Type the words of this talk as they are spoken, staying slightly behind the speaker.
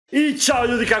I ćao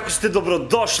ljudi, kako ste,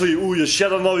 dobrodošli u još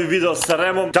jedan novi video sa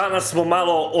Remom. Danas smo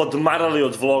malo odmarali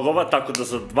od vlogova, tako da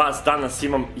za vas danas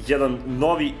imam jedan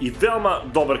novi i veoma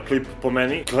dobar klip po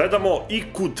meni. Gledamo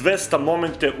IQ200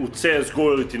 momente u CSGO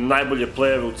ili ti najbolje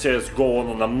playeve u CSGO,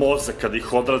 ono na mozak kada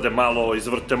ih odrade malo,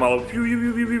 izvrte malo.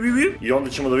 I onda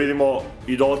ćemo da vidimo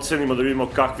i da ocenimo, da vidimo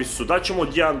kakvi su. Daćemo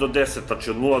od 1 do 10, znači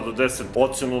od 0 do 10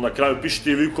 ocenu na kraju.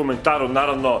 Pišite i vi u komentaru,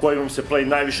 naravno, koji vam se play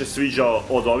najviše sviđao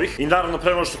od ovih. I naravno,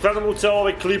 pre nego što gledamo u ceo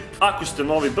ovaj klip, ako ste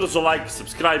novi, brzo like,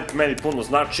 subscribe, meni puno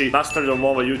znači. Nastavljamo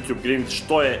ovaj YouTube grind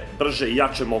što je brže i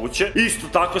jače moguće. Isto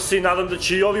tako se i nadam da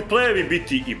će i ovi playevi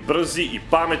biti i brzi, i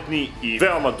pametni, i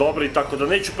veoma dobri, tako da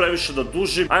neću previše da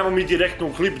dužim. Ajmo mi direktno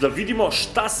u klip da vidimo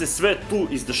šta se sve tu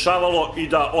izdešavalo i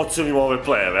da ocenimo ove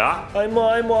playeve, a?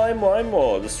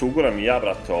 Ajmo, da se uguram i ja,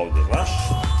 brate, ovde, znaš?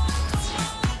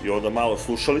 I onda malo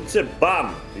slušalice,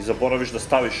 bam! I zaboraviš da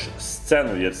staviš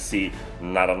scenu jer si,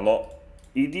 naravno,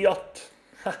 idiot.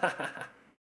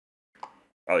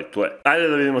 Ali tu je. Ajde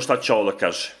da vidimo šta će ovo da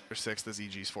kaže. Stewie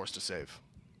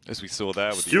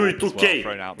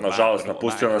 2K, nažalost,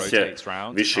 napustio nas je,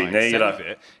 više i ne igra.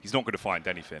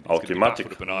 Automatic.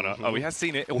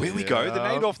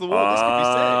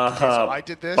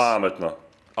 Pametno.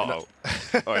 Pametno.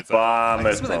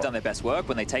 They've done their best work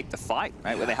when they take the fight,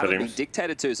 right? Where they haven't been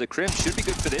dictated to. So Krim should be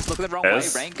good for this. Look at the wrong way.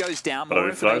 Rain goes down. More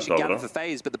information gathered for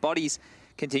FaZe, but the bodies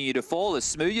continue to fall.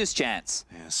 As Smooya's chance.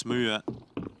 Yeah, Smooya.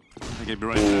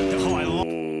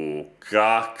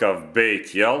 Kakav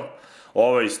bait, jel?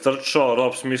 Ovo je istrčao,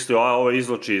 Rob smislio, a ovo je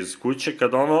izloči iz kuće,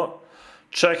 kad ono,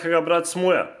 čeka ga brat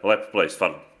Smooya. Lep play,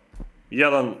 stvarno.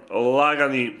 Jedan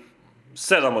lagani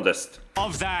 7 od 10.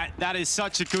 Of that is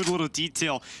such a good little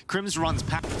detail. Crims runs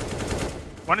past.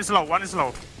 One is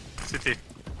low. City.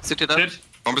 City dead.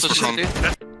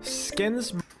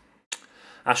 Skins.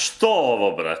 A što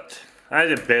ovo, brate?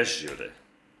 Ajde, beži, bre.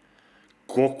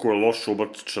 Koliko je loša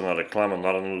ubačena reklama,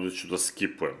 naravno da ću da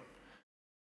skipujem.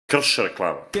 Krš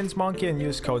reklama. Skins Monkey and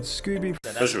use code Scooby.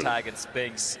 Tag and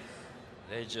Spinks.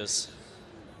 They're just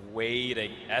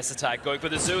waiting. Tag going for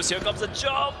the Zeus. Here comes the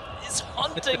jump. He's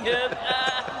hunting him.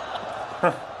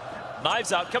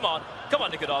 Knives out. Come on,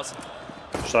 Nikodos.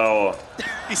 Šta je ovo?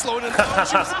 He's slowing it down.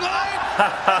 Shoots him line.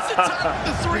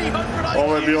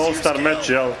 Ovo je bio all-star meč,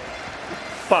 jel?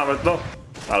 Pametno.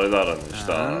 Ali naravno,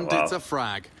 šta? And it's a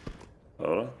frag.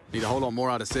 Dobro. Need a whole lot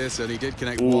more out of CSGO, and he did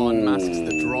connect one, masks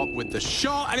the drop with the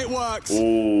shot, and it works!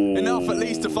 Enough at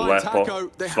least to find Taco.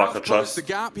 They have closed the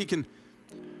gap, he can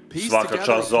piece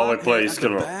together a plan here at the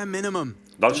bare minimum.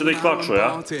 Da li će da ih klaču,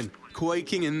 ja?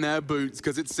 Quaking in their boots,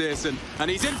 because it's Searson,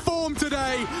 and he's in form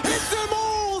today! It's them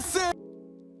all, Searson!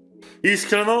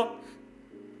 Iskreno,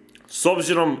 s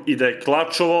obzirom i da je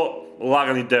klačovo,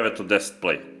 lagani 9 od 10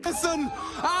 play. Searson,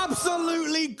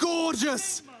 absolutely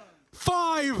gorgeous!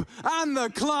 5 and the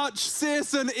clutch.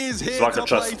 Searson is here to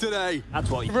play today.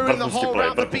 That's what he ruined the whole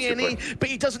round for B&E, but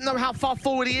he doesn't know how far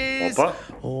forward he is.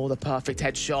 Oh, the perfect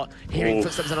headshot. Hearing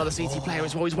footsteps, another CT player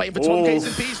as well. He's waiting for Tom Gaze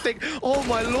and B-Stick. Oh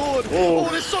my lord. Oh,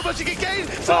 there's so much he can gain.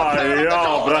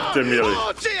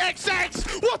 Oh,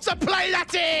 GXX. What a play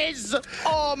that is.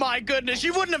 Oh my goodness.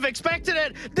 You wouldn't have expected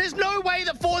it. There's no way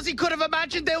that Forzy could have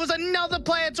imagined there was another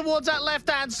player towards that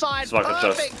left-hand side.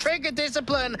 Perfect trigger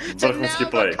discipline to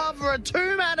now recover a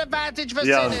two-man advantage for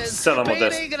Sinners.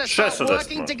 B&E gonna start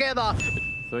working together.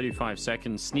 35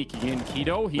 seconds sneaking in.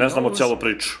 Kido, he ne znamo knows, cijelu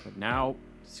priču. but now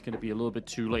it's going to be a little bit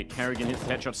too late. KRAKEN hits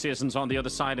the headshot. Searson's on the other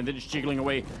side, and they're just jiggling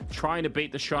away, trying to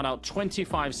bait the shot out.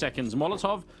 25 seconds.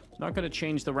 Molotov not going to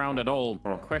change the round at all.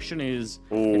 Question is,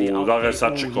 can he outplay?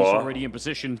 He's already in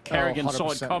position. KRAKEN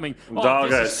saw it coming. Da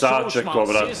ga je sačekao,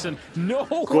 brat.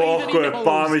 Koliko je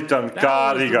pametan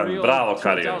KRAKEN. Bravo,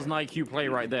 KRAKEN.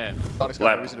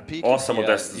 Lep. 8 od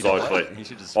 10 za ovaj play.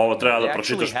 Ovo treba da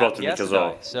pročitaš protivnika za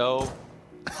ovo.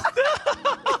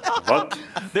 What?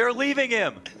 They're leaving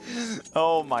him.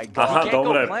 Oh my god. Aha, he can't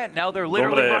go plant. Now they're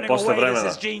literally running away.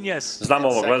 This is genius. Znamo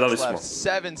ovo, gledali smo.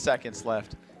 7 seconds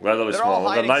left. Gledali smo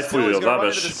ovo, da knifeuju, jel da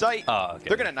beš?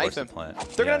 They're gonna knife him.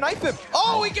 They're gonna knife him.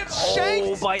 Oh, he gets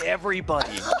shanked! Oh, by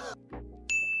everybody.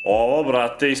 Ovo,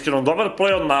 brate, iskreno dobar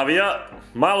play od Navija.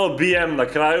 Malo BM na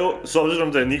kraju, s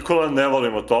obzirom da je Nikola, ne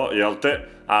volimo to, jel te?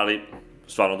 Ali,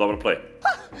 stvarno dobar play.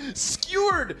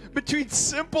 Skewered between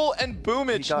Simple and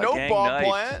Boomich. No bomb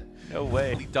plant. No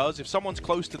way. He does. If someone's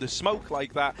close to the smoke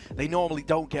like that, they normally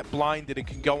don't get blinded and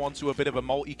can go onto a bit of a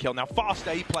multi-kill. Now, fast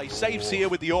A play, saves here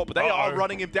with the AWP, but they are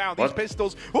running him down. These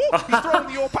pistols. Oh, he's throwing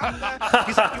the AWP out there.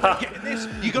 He's like, you ain't getting this.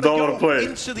 You got to go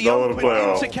into the open,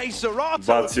 into KRAKEN if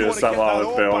you want to get that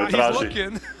AWP back. He's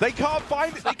looking. They can't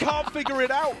find it. They can't figure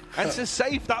it out. And to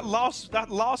save that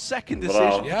last second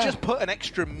decision, just put an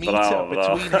extra meter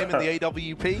between him and the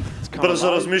AWP.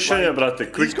 Brzo razmišljanje,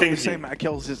 brate. Quick thinking. He's got the same amount of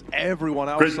kills as everyone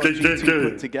else on G2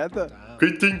 put together.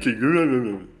 Quick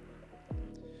thinking.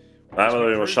 Ajmo da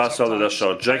vidimo šta se ovdje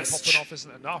dešava. Jax.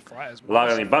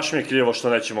 Lagani, baš mi je krivo što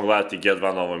nećemo gledati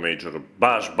G2 na ovoj majoru.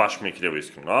 Baš mi je krivo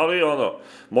iskreno. Ali ono,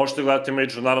 možete gledati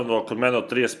major naravno kod mene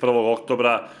od 31.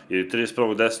 oktobra ili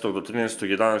 31.10. do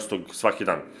 13.11. svaki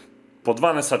dan. Po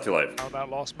 12 sati live.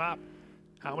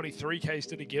 How many 3Ks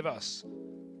did he give us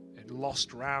in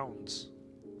lost rounds?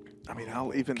 I mean,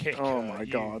 I'll even... Oh my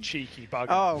god. Cheeky bugger.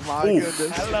 Oh my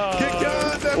goodness. Hello.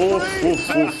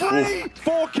 They're free!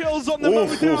 4 kills on the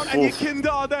moment down, and you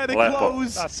Kindar there to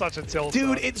close. That's such a tilt.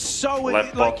 Dude, it's so...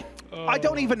 like, I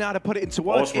don't even know how to put it into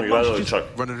words.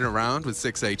 Running around with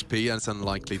 6 HP, and it's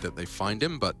unlikely that they find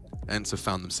him, but ENZA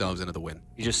found themselves into the win.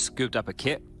 You just scooped up a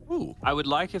kit. Ooh. I would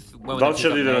like if when we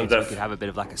could have a bit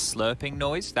of like a slurping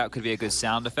noise. That could be a good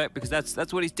sound effect because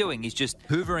that's what he's doing. He's just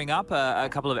hoovering up a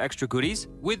couple of extra goodies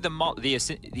with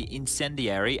the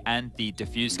incendiary and the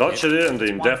diffuse kit.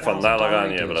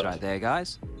 Right there,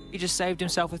 guys. He just saved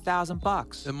himself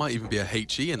 $1,000. There might even be a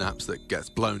HE in apps that gets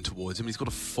blown towards him. He's got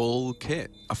a full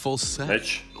kit, a full set.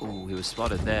 Oh, he was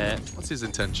spotted there. What's his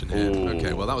intention here?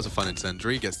 Okay, well that was a fun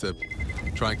incendiary. Gets to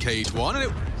try and cage one, and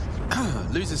it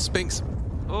loses Spinks.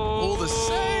 All the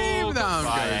same, down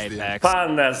goes the Pa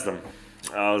ne znam.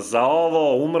 Za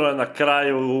ovo umro je na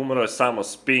kraju, umro je samo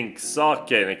Spinks.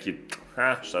 Okej, neki,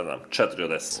 šta znam, 4 od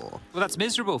 10. Well, that's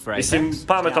miserable for APEX. Mislim,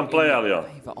 pametan play, ali on.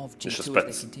 Više spec.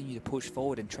 They continue to push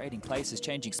forward and trading places,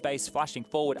 changing space, flashing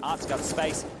forward. Art's got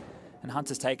space, and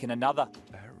Hunter's taken another.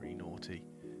 Very naughty.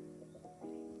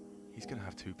 He's going to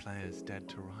have 2 players dead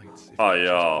to rights. Oh,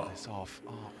 yeah.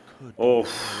 Oh,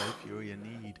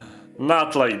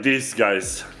 not like this,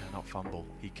 guys. He cannot fumble.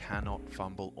 He cannot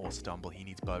fumble or stumble. He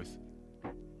needs both.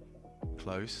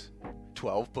 Close.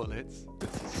 12 bullets.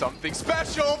 Something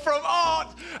special from Art.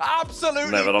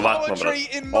 Absolutely poetry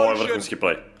in motion.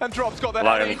 And Drop's got the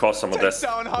heavy. Takes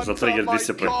down Hunter.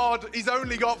 My god, he's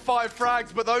only got 5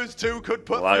 frags, but those 2 could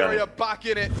put Furia back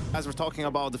in it. As we're talking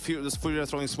about the Furia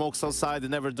throwing smokes outside, they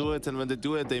never do it, and when they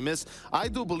do it, they miss. I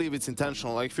do believe it's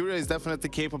intentional. Like, Furia is definitely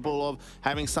capable of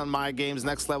having some mind games,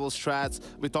 next level strats.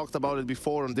 We talked about it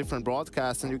before on different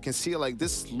broadcasts, and you can see like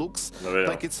this looks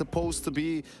like it's supposed to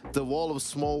be the wall of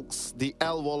smokes, the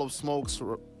L wall of smokes,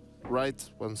 right?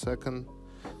 1 second.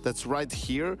 That's right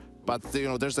here, but you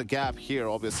know there's a gap here,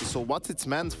 obviously. So what it's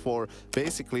meant for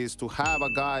basically is to have a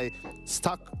guy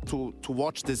stuck to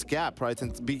watch this gap, right,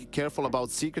 and be careful about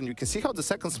secret. You can see how the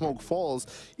second smoke falls.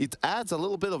 It adds a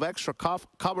little bit of extra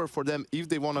cover for them if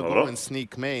they want to go and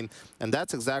sneak main, and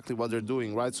that's exactly what they're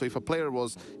doing, right? So if a player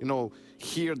was, you know,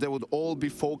 here, they would all be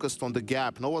focused on the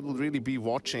gap. No one would really be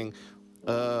watching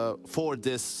for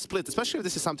this split, especially if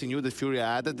this is something new that Furia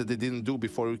added that they didn't do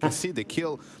before. You can see the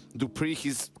kill. Dupree,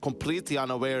 he's completely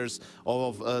unawares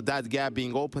of that gap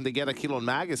being open. They get a kill on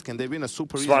Magus. Can they win a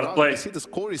super easy round? You see the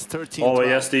score is 13-12. Ovo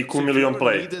jeste i milion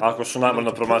play, ako su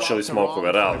namjerno promašili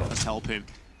smokove, realno.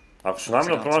 Ako su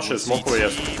namjerno promašili smokove,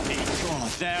 jesu.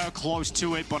 They're close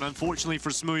to it, but unfortunately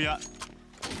for Smooya,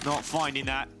 not finding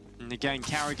that. And again,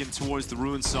 KRAKEN towards the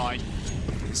ruin side.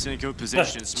 It's in a good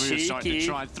position. Smooya starting to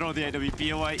try and throw the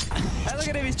AWP away. Hey, look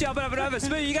at him, he's jumping up and over.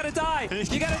 Smooya, you gotta die!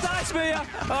 You gotta die, Smooya!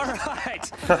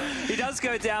 Alright! He does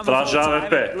go down before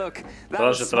time. Look, that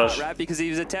was smart, right? Because he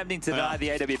was attempting to deny the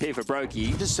AWP for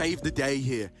Brokey. To save the day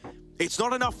here. It's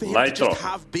not enough for him to just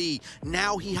have B.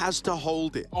 Now he has to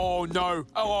hold it. Oh no.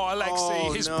 Oh,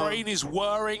 Alexi. His brain is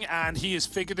whirring and he has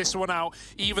figured this one out.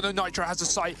 Even though Nitro has a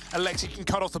sight, Alexi can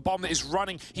cut off the bomb that is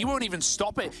running. He won't even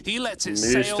stop it. He lets it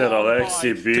sail on by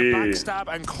to backstab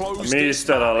and close this. It's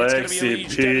going to be a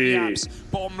huge deadly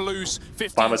bomb loose.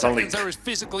 15 seconds. There is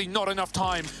physically not enough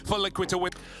time for Liquid to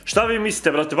win. Šta vi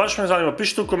mislite, brate? Baš me zanima.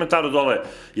 Pišite u komentaru dole.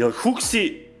 Je li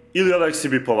Huxi ili Alexi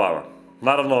bi po vama?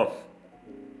 Naravno,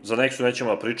 za Nexu nećemo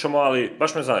da pričamo, ali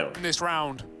baš me zanima.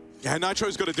 Yeah,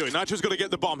 Nitro's got to do it. Nitro's got to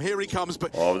get the bomb. Here he comes,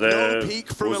 but Ovdje no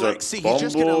peek from Alexi. He's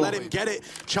just going to let him get it.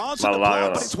 Chance at the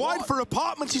plant, but it's wide for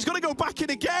apartments. He's got to go back in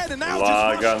again, and now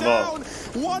just rush down.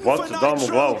 One for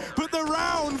Nitro, but the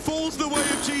round falls the way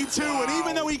of G2, and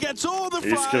even though he gets all the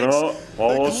flags, iskreno,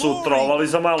 ovo su trovali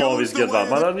za malo ovi iz G2,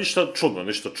 mada ništa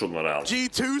čudno, realno.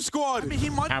 G2 squad. He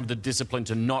might have the discipline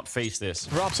to not face this.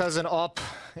 Rops has an op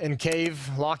in cave,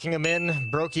 locking him in.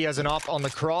 Brokey has an op on the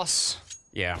cross.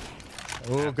 Yeah.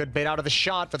 Oh, good bait out of the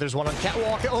shot, but there's one on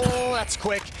catwalk. Oh, that's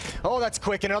quick. Oh, that's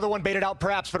quick. Another one baited out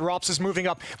perhaps, but Rops is moving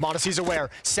up. Monacy's aware.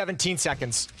 17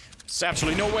 seconds. It's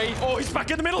absolutely no way. Oh, he's back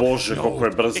in the middle. Bože, koliko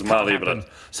je brz mali, brat.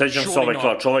 Sećam se ovaj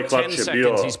klač je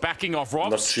bio... He's backing off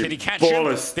Rops. Can he catch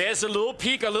him? There's a little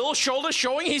peek, a little shoulder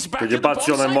showing he's back in the bomb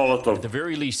site. At the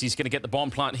very least, he's going to get the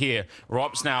bomb plant here.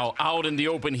 Rops now out in the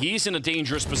open. He's in a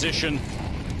dangerous position.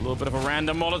 A little bit of a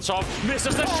random Molotov.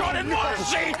 Misses the shot in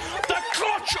Mercy! The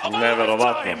clutch of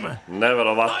Neverovatno.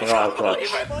 Neverovatno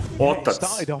clutch. Otac.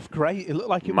 Started off great. It looked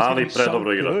like it was going to be so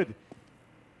good.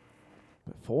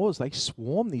 But Fours, they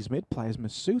swarm these mid players.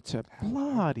 Masuta,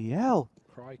 bloody hell.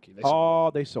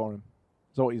 Oh, they saw him.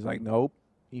 So he's like, nope.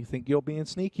 You think you're being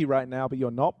sneaky right now, but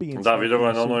you're not being sneaky. Vidio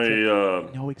ga na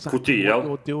onoj kutiji, jel? What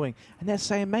you're doing. And they're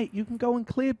saying, mate, you can go and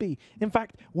clear B. In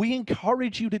fact, we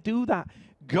encourage you to do that.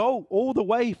 Go all the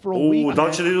way for a week. Da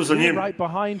li će da idu za njim? Right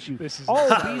behind you. Oh,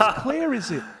 B's clear,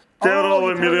 is it? Ovo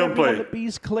je milion play.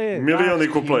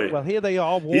 Milioniku play. Well, here they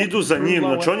are. Idu za njim,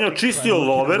 znači on je očistio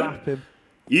lover.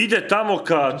 Ide tamo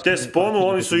ka te sponu,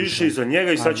 oni su išli iza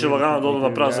njega i sad će lagano dodu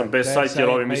na prazan B site jer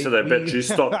ovi misle da je B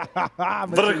čisto.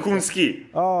 Vrhunski.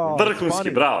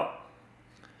 Vrhunski, bravo.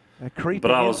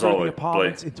 Bravo za ovaj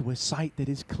play.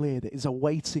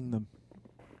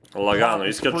 Lagano,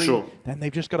 iskaču.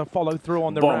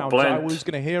 Bomb plant.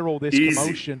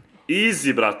 Easy.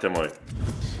 Easy, brate moj.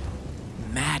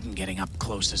 Madden getting up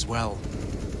close as well.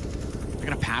 They're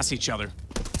gonna pass each other.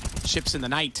 Ships in the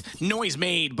night. Noise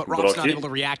made, but Rob's not able to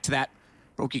react to that.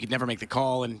 Brokey could never make the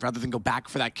call, and rather than go back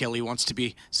for that kill, he wants to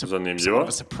be somewhat of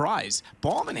a surprise.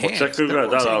 Bomb in hand. Očekuju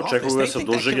ga se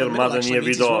duže, jer mada nije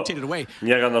video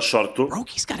njega na shortu.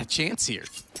 Brokey's got a chance here.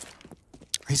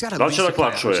 He's got a least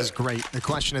plan, which is great. The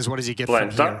question is, what does he get from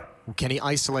here? Can he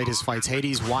isolate his fights?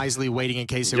 Hades wisely waiting in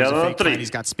case it was a fake fight. He's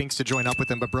got Spinks to join up with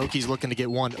him, but Brokey's looking to get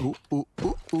one.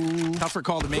 Tougher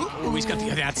call to make. He's got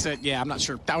the, that's it. Yeah, I'm not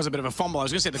sure. That was a bit of a fumble. I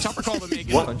was going to say the tougher call to make.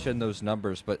 Punch in those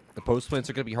numbers, but the post plants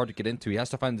are going to be hard to get into. He has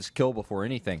to find this kill before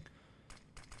anything.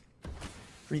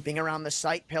 Creeping around the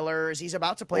site pillars. He's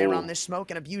about to play around this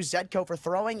smoke and abuse Zedko for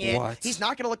throwing it. He's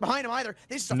not going to look behind him either.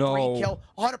 This is a free kill.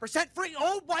 100% free.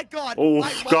 Oh my god.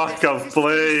 Kakav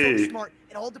play.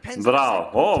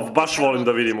 Bravo. Baš volim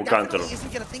da vidim u Kanteru.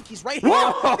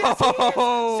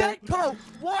 Zedko,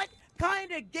 what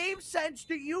kind of game sense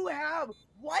do you have?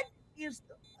 What is...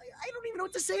 I don't even know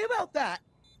what to say about that.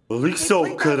 Lik se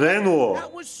okrenuo.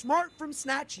 That was smart from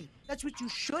Snatchy. That's what you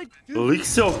should do. Lik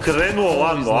se okrenuo,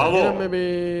 Lando, alo?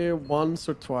 Maybe once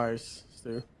or twice,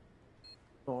 Stu.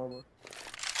 Normal.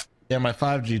 Yeah, my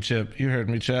 5G chip. You heard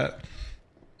me, chat.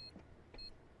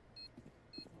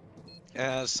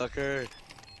 Yeah, sucker.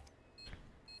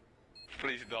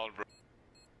 Please don't, bro.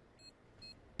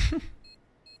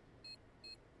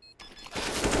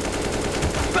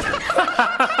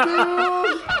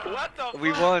 What the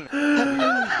We won.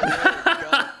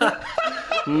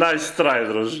 Nice try,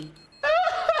 druž.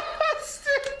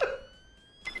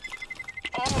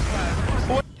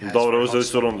 Dobro, uzeli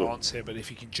su rundu. But if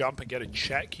he can jump and get a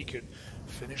check, he can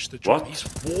finish the job. He's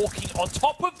walking on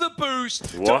top of the boost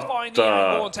to find the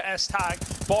angle onto S-tag.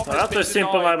 To je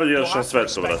simple najbolji još na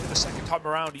svetu, brate. The second time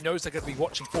around, he knows they're going to be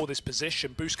watching for this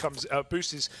position.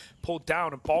 Boost is pulled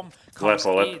down and Bomb comes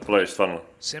in. Lepo play, stvarno.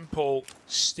 Simple,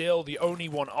 still the only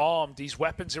one armed. These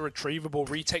weapons are retrievable.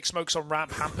 Retake smokes on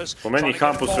ramp. Hampus. Po meni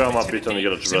Hampus veoma bitan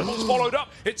igrač, brate. Simple's followed up.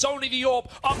 It's only the orb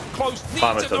up close.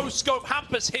 Needs a no scope.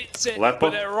 Hampus hits it. But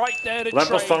they're right there to trade.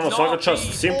 Lepo, stvarno, svaka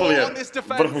čast. Simple je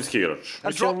vrhunski igrač.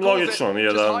 Mislim, logično,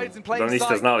 nije da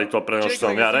niste znali to pre nego što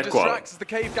sam ja rekao, ali...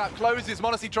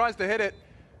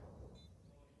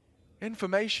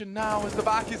 Information now as the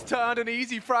back is turned, an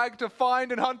easy frag to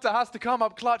find, and Hunter has to come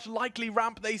up clutch, likely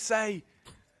ramp they say.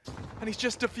 And he's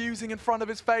just diffusing in front of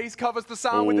his face, covers the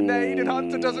sound with the nade, and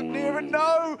Hunter doesn't near it,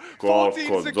 no!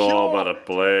 14 secure,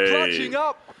 clutching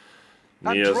up.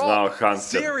 And Drop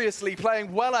seriously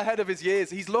playing well ahead of his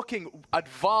years. He's looking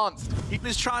advanced.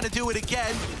 He's trying to do it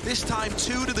again. This time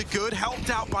 2 to the good, helped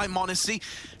out by Monacy.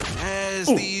 As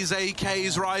these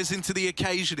AKs rise into the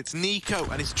occasion, it's Nico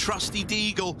and his trusty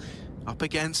Deagle up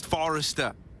against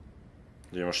Forrester. Da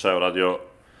vidimo šta je uradio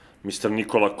Mr.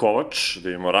 Nikola Kovač, da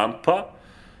vidimo rampa.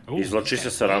 Izvlači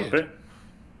se sa rampe.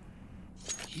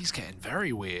 He's getting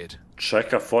very weird.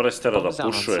 Čeka Forestera da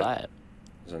pušuje.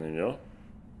 Zanimljivo.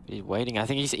 He's waiting. I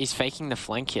think he's faking the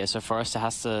flank here, so Forrester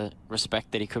has to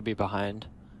respect that he could be behind.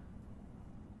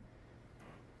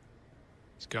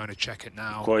 He's going to check it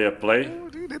now. Koji je play? Oh,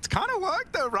 dude, it's kind of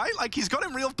worked though, right? Like he's got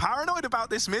him real paranoid about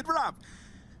this mid ramp.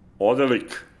 Ode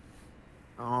lik.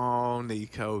 Oh,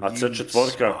 Nico, A you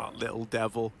C4. smart little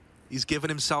devil. He's given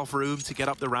himself room to get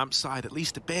up the ramp side, at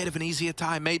least a bit of an easier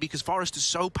time, maybe, because Forrest is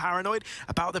so paranoid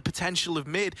about the potential of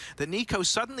mid that Nico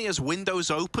suddenly has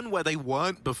windows open where they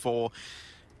weren't before.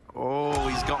 Oh,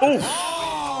 he's got...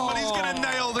 Oh, but he's gonna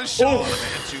nail the shot.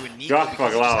 Kakva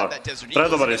glava.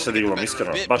 Predobar je se diglom,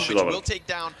 iskreno. Baš je dobar.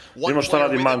 Vidimo šta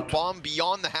radi Mantu.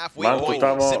 Mantu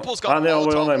tamo... A ne,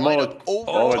 ovo je onaj moli...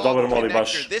 Ovo je dobar moli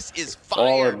baš.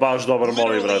 Ovo je baš dobar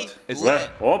moli, brat. Gle,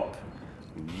 op.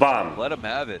 Bam. Let him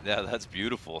have it. Yeah, that's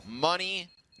beautiful. Money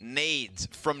nades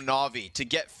from Navi to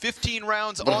get 15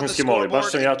 rounds on the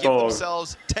scoreboard and give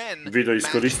themselves 10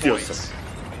 iskoristio sam.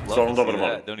 Stvarno dobar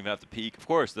moli. Don't even have to peek. Of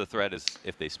course, the threat is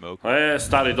if they smoke.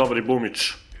 Stari dobri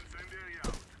bumić.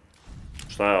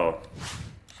 Šta je ovo?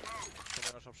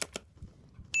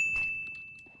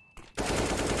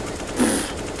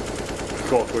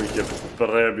 Koliko ih je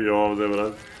prebio ovde,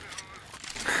 brat.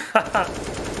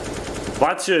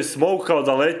 Bacio je smoke kao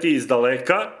da leti iz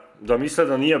daleka, da misle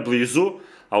da nije blizu,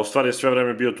 a u stvari je sve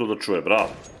vreme bio tu da čuje. Bravo.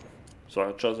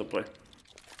 Svaka čast za play.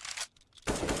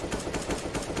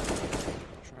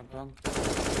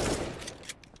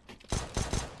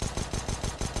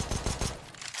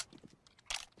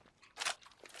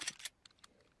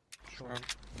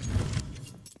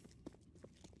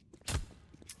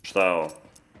 Šta je ovo?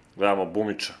 Gledamo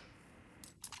bumića.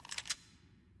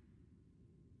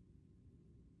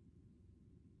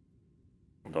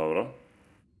 Dobro.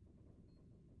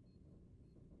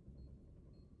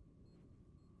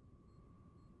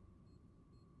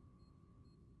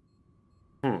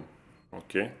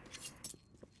 Okej.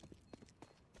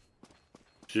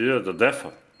 Ide da defa?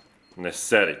 Ne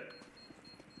seri.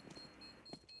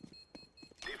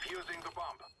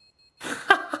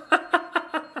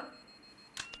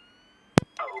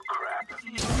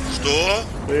 Что?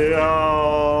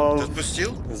 Jao. Ты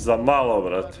отпустил? Za malo,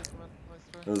 brate.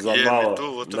 Za malo.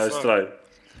 Nice try.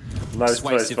 Nice try,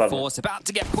 Persuasive force about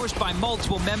to get pushed by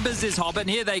multiple members is Hobbit.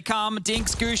 Here they come. Dink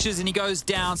scooshes and he goes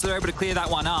down, so they're able to clear that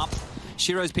one up.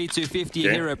 Shiro's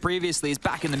P250 hero previously is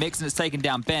back in the mix and has taken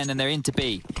down Ben, and they're into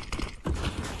B.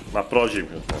 Ma prođi.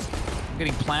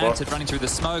 Getting planted, running through the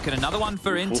smoke, and another one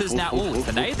for Inters now. Ooh,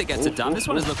 the nade that gets it done. This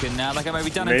one is looking like it may be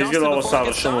done and dusted before it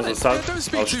gets started. Don't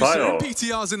speak too soon.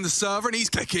 PTR's in the server and he's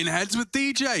kicking heads with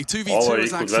DJ. 2v2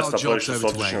 as Axel jobs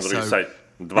over to A. So,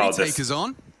 retakers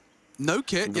on. No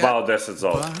kit yet.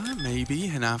 But maybe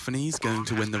Hanaphany's going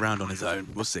to win the round on his own.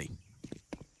 We'll see.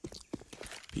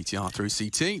 PTR through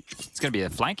CT. It's going to be a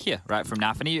flank here, right, from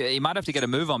Naphany. He might have to get a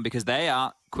move on because they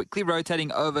are quickly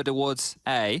rotating over towards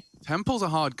A. Temple's a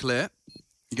hard clear.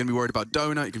 You're going to be worried about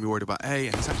Donut, you're going to be worried about A,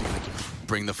 and he's actually going to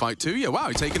bring the fight to you. Wow,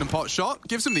 he's taking a pot shot,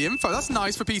 gives him the info. That's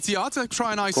nice for PTR to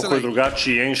try and isolate.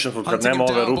 Drugačiji Ancient od kad nema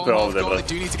ove rupe ovde, bro. They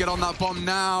do need to get on that bomb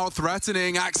now.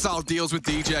 Threatening, Axel deals with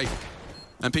DJ.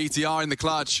 And PTR in the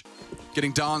clutch.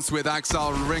 Getting danced with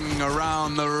Axel, ring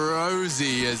around the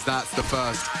rosy as that's the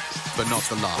first, but not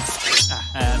the last.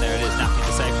 And there it is, Naphany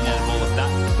the safety net of all of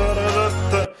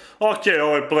that. Okej,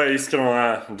 ovo je play iskreno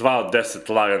na 2 od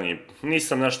 10 lagani.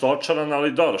 Nisam nešto očaran,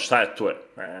 ali dobro, šta je tu je?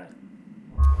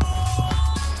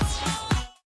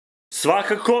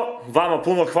 Svakako, vama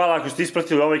puno hvala ako ste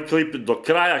ispratili ovaj klip do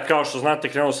kraja. Kao što znate,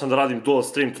 krenuo sam da radim dual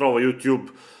stream trovo YouTube,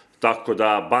 tako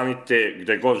da banite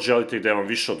gde god želite, gde vam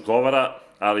više odgovara,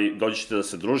 ali dođite da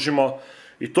se družimo.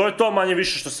 I to je to manje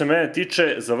više što se mene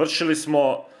tiče. Završili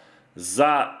smo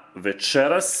za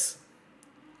večeras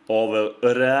ovu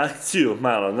reakciju,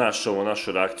 malo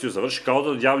našu reakciju, završi kao da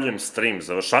odjavljujem stream,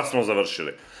 šta smo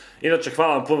završili. Inače,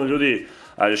 hvala vam puno ljudi,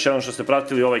 još jednom što ste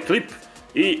pratili ovaj klip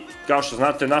i kao što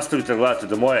znate, nastavite da gledate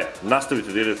da moje,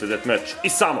 nastavite da idete deathmatch i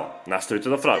samo nastavite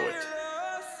da fragujete.